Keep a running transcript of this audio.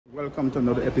Welcome to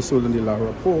another episode on the Law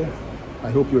Rapport. I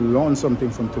hope you learned something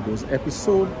from today's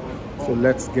episode, so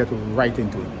let's get right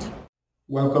into it.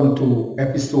 Welcome to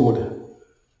episode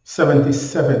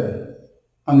 77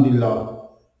 on the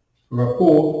Law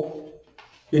Rapport.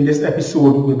 In this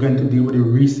episode, we're going to deal with the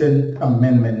recent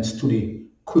amendments to the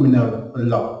Criminal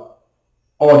Law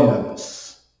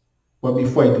Ordinance. But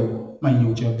before I do, my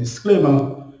usual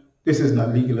disclaimer, this is not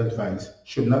legal advice,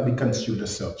 should not be construed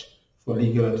as such. For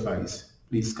legal advice,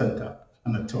 please contact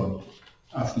an attorney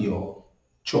of your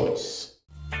choice.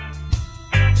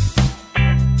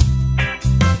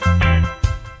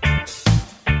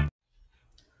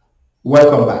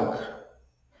 Welcome back.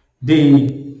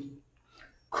 The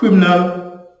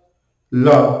Criminal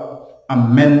Law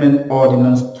Amendment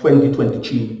Ordinance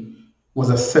 2023 was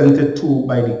assented to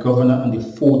by the Governor on the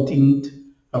 14th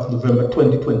of November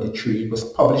 2023. It was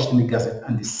published in the Gazette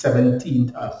on the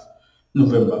 17th of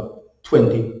November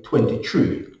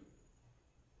 2023.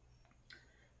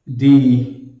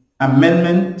 The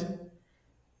amendment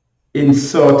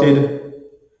inserted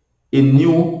a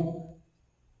new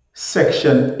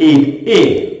section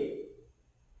 8A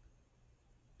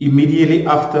immediately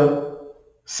after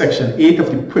section 8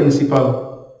 of the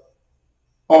principal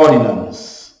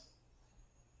ordinance,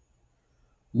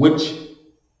 which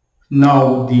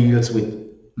now deals with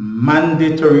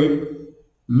mandatory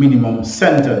minimum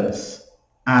sentence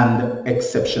and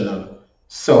exceptional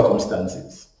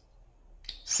circumstances.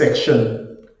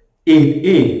 Section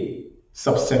 8A,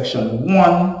 subsection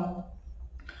 1,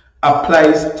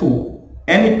 applies to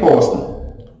any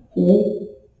person who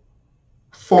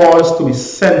falls to be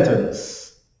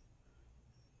sentenced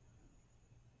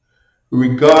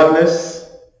regardless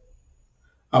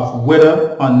of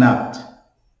whether or not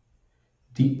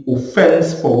the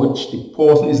offense for which the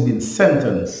person is being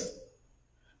sentenced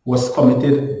was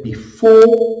committed before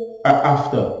or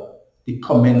after the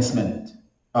commencement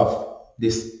of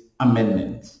this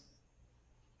amendment.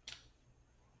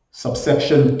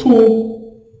 Subsection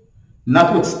 2,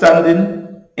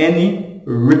 notwithstanding any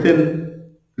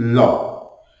written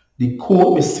law, the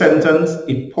court may sentence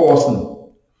a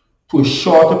person to a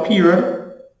shorter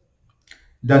period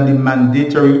than the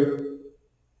mandatory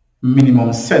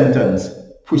minimum sentence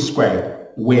prescribed,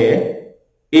 where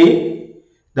A,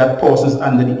 that person is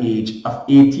under the age of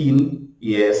 18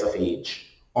 years of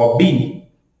age, or B,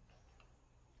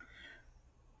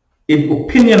 in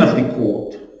opinion of the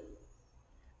court,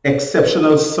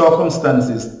 exceptional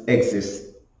circumstances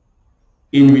exist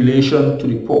in relation to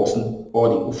the person or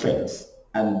the offense.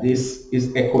 And this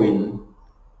is echoing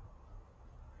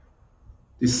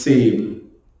the same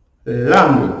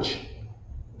language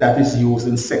that is used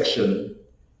in section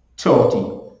 30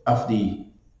 of the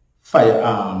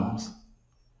Firearms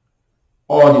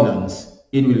Ordinance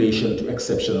in relation to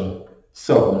exceptional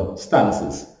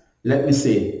circumstances. Let me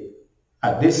say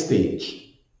at this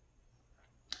stage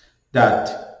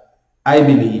that I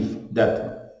believe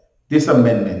that this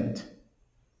amendment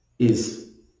is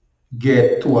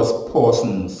geared towards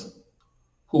persons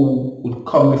who would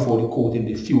come before the court in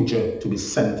the future to be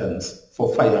sentenced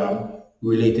for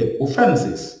firearm-related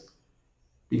offenses,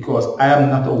 because I am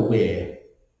not aware,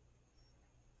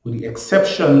 with the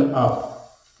exception of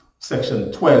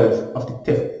Section 12 of the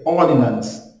Theft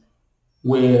Ordinance,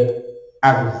 where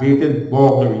aggravated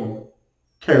burglary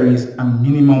carries a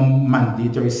minimum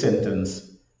mandatory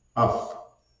sentence of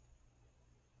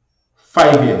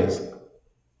 5 years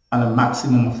and a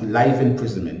maximum of life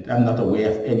imprisonment. I'm not aware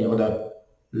of any other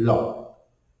law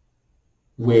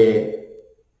where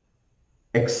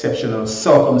exceptional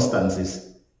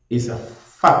circumstances is a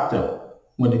factor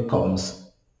when it comes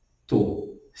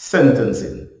to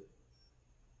sentencing.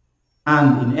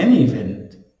 And in any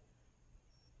event,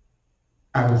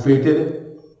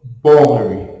 aggravated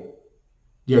burglary,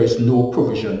 there is no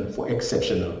provision for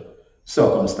exceptional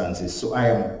circumstances. So I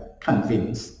am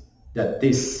convinced that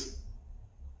this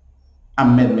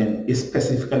amendment is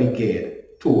specifically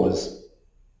geared towards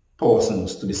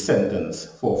persons to be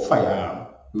sentenced for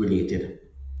firearm-related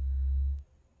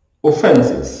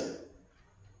offenses.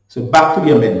 So back to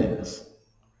the amendments.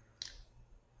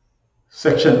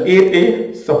 Section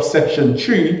 8A, subsection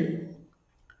 3,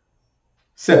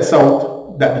 sets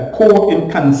out that the court, in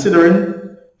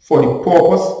considering for the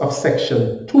purpose of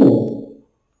section 2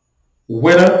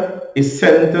 whether a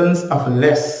sentence of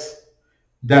less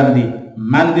than the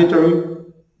mandatory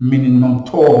minimum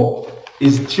term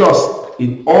is just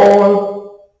in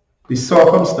all the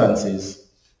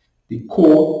circumstances, the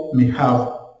court may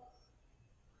have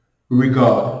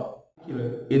regard,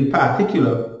 in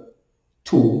particular,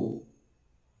 to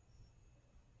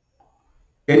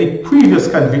any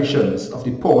previous convictions of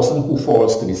the person who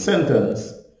falls to be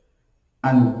sentenced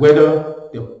and whether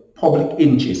the public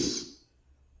interest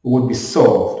would be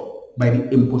served by the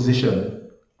imposition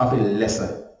of a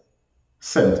lesser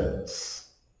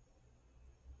sentence.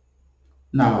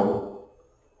 Now,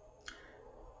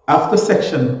 after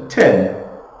Section 10,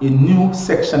 a new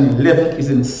Section 11 is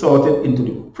inserted into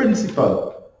the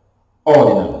principal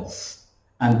ordinance,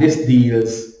 and this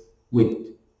deals with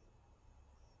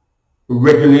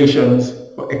regulations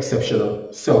for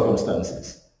exceptional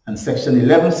circumstances. And Section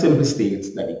 11 simply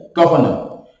states that the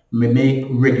governor may make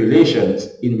regulations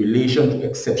in relation to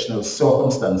exceptional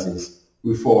circumstances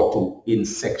referred to in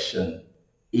Section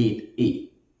 8A.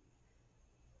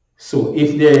 So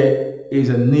if there is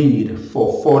a need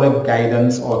for further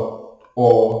guidance or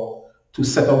to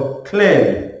set out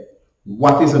clearly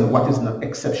what is and what is not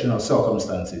exceptional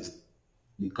circumstances,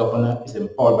 the governor is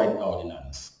empowered by the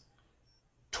ordinance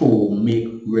to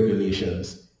make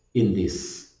regulations in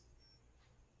this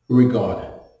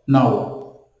regard.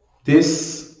 Now,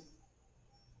 this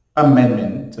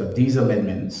amendment, or these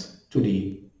amendments to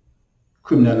the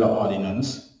criminal law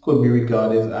ordinance could be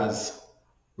regarded as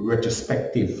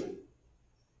retrospective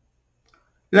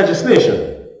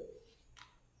legislation.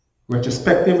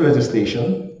 Retrospective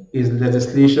legislation is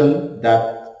legislation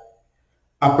that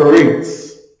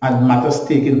operates on matters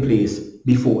taking place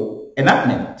before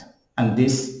enactment, and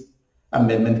this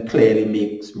amendment clearly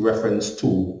makes reference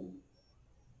to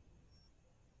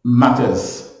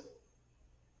matters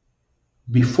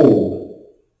before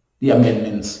the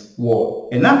amendments were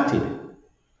enacted.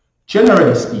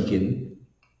 Generally speaking,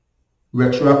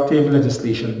 retroactive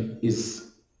legislation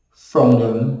is frowned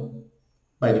on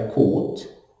by the court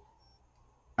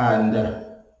and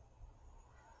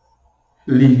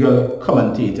legal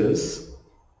commentators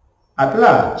at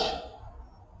large.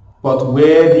 But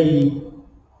where the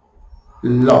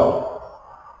law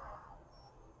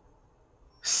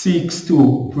seeks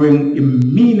to bring a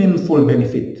meaningful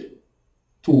benefit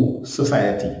to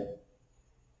society,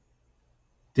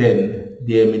 then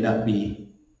there may not be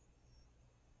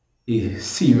a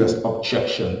serious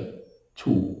objection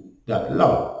to that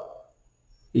law.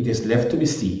 It is left to be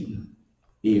seen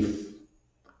if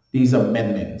these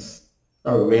amendments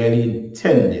are really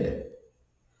intended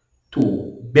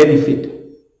to benefit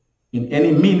in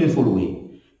any meaningful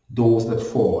way those that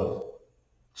fall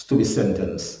to be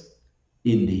sentenced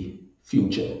in the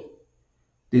future.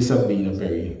 This has been a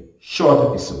very short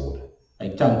episode. I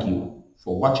thank you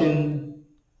for watching.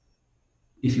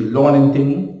 If you learn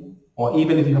anything, or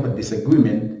even if you have a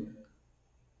disagreement,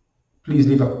 please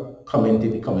leave a comment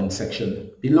in the comment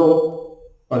section below.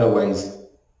 Otherwise,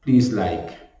 please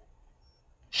like,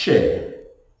 share.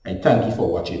 I thank you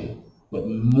for watching. But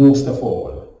most of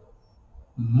all,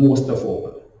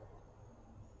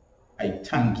 I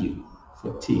thank you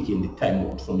for taking the time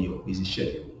out from your busy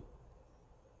schedule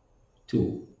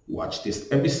to watch this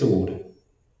episode,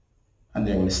 and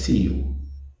I will see you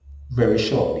very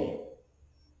shortly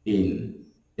in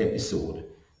episode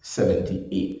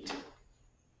 78.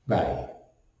 Bye.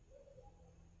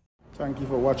 Thank you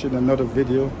for watching another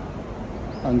video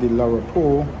on the law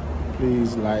report.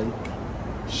 Please like,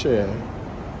 share,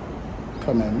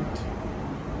 comment,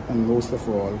 and most of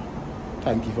all,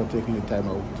 thank you for taking the time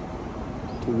out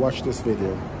to watch this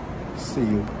video. See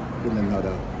you in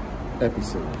another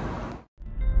episode.